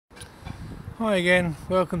Hi again,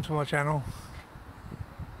 welcome to my channel.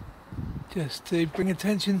 Just to bring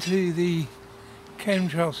attention to the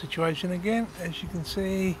chemtrail situation again. As you can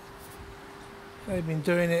see, they've been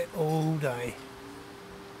doing it all day.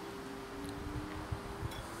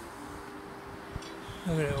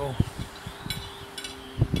 Look at it all.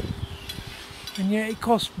 And yet it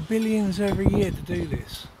costs billions every year to do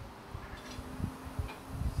this.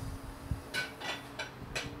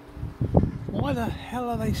 Why the hell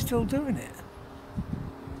are they still doing it?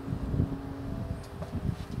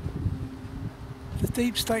 The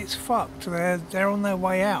deep state's fucked. They're on their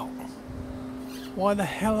way out. Why the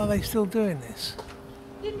hell are they still doing this?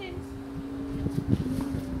 Look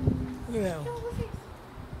at that.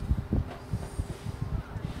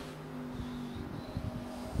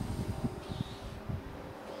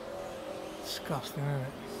 Disgusting, isn't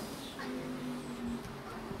it?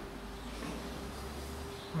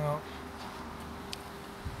 Well,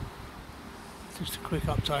 just a quick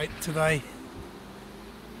update today.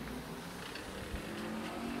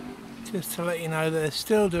 Just to let you know that they're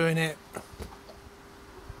still doing it.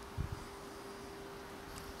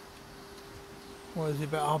 What is it,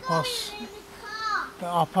 about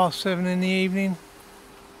half past 7 in the evening?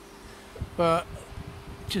 But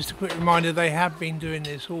just a quick reminder, they have been doing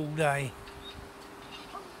this all day.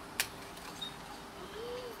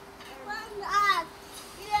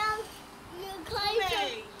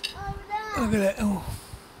 Look at it. Oh.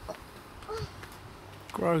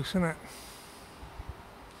 Gross, isn't it?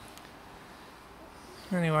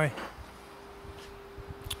 Anyway,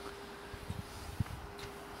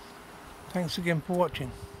 thanks again for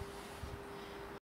watching.